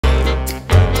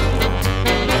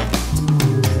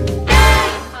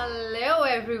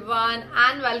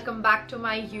welcome back to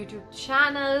my YouTube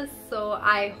channel. So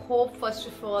I hope first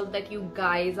of all that you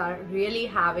guys are really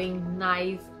having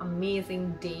nice,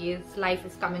 amazing days. Life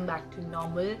is coming back to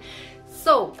normal.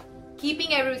 So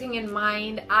keeping everything in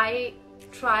mind, I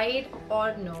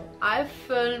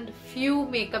filmed few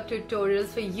makeup tutorials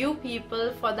for you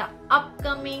people for the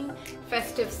upcoming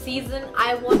festive season.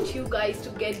 I want you guys to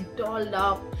get dolled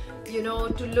up, you know,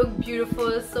 to look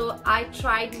beautiful. So I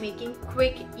tried making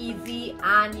quick, easy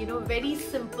and very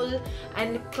simple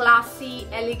and classy,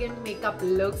 elegant makeup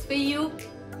looks for you.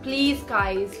 Please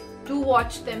guys, do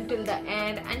watch them till the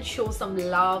end and show some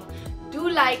love. Do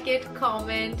like it,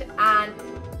 comment, and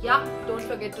yeah, don't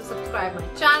forget to subscribe my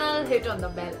channel, hit on the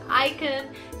bell icon,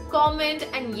 comment,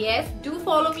 and yes, do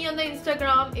follow me on the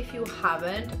Instagram if you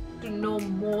haven't, to know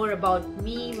more about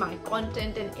me, my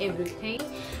content and everything.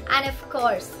 And of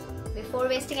course, before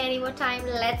wasting any more time,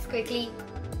 let's quickly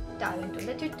dive into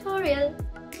the tutorial.